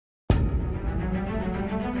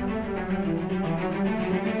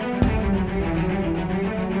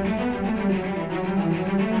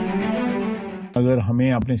اگر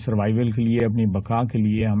ہمیں اپنے سروائیول کے لیے، اپنی بقا کے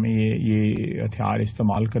لیے ہمیں یہ ہتھیار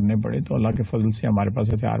استعمال کرنے پڑے تو اللہ کے فضل سے ہمارے پاس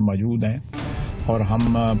ہتھیار موجود ہیں اور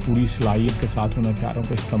ہم پوری صلاحیت کے ساتھ ان ہتھیاروں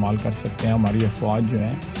کو استعمال کر سکتے ہیں. ہماری افواج جو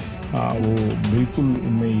ہیں وہ بالکل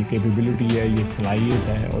ان میں یہ کیپیبلٹی ہے، یہ صلاحیت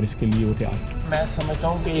ہے اور اس کے لیے وہ تیار ہے. میں سمجھتا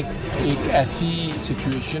ہوں کہ ایک ایسی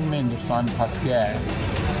سچویشن میں ہندوستان پھنس گیا ہے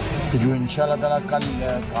کہ جو انشاءاللہ تعالیٰ کل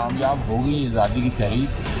کامیاب ہوگی آزادی کی تحریک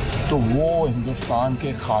تو وہ ہندوستان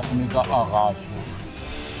کے خاتمے کا آغاز ہو.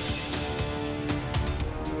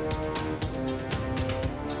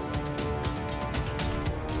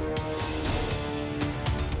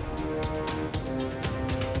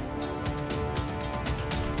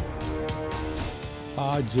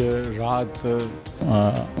 آج رات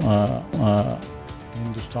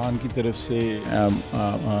ہندوستان کی طرف سے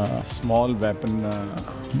اسمال ویپن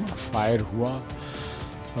فائر ہوا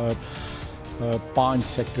 5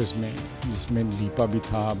 سیکٹرز میں، جس میں لیپا بھی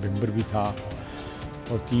تھا، بھمبر بھی تھا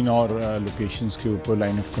اور 3 اور لوکیشنز کے اوپر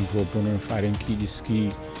لائن آف کنٹرول پہ انہوں نے فائرنگ کی،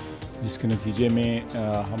 جس کے نتیجے میں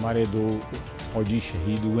ہمارے 2 فوجی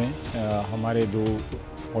شہید ہوئے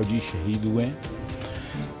ہیں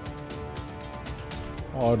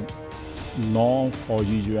اور 9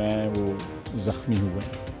 فوجی جو ہیں وہ زخمی ہوئے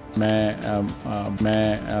ہیں. میں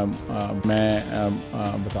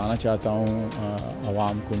بتانا چاہتا ہوں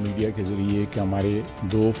عوام کو میڈیا کے ذریعے کہ ہمارے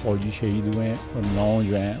 2 فوجی شہید ہوئے ہیں اور 9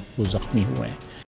 جو ہیں وہ زخمی ہوئے ہیں.